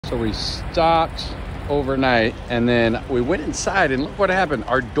So we stopped overnight and then we went inside and look what happened.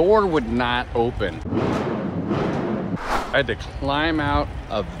 Our door would not open. I had to climb out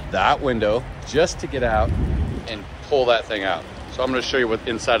of that window just to get out and pull that thing out. So I'm gonna show you what's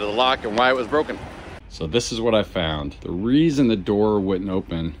inside of the lock and why it was broken. So this is what I found. The reason the door wouldn't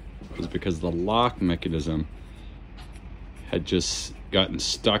open was because the lock mechanism had just gotten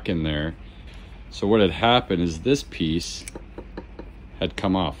stuck in there. So what had happened is this piece had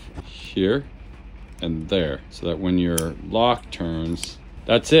come off here and there, so that when your lock turns,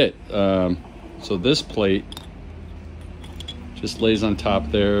 that's it. So this plate just lays on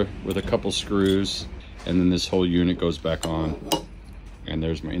top there with a couple screws, and then this whole unit goes back on, and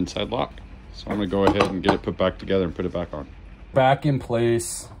there's my inside lock. So I'm gonna go ahead and get it put back together and put it back on. Back in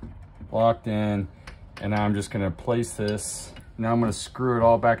place, locked in, and now I'm just gonna place this. Now I'm gonna screw it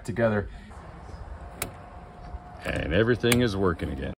all back together. And everything is working again.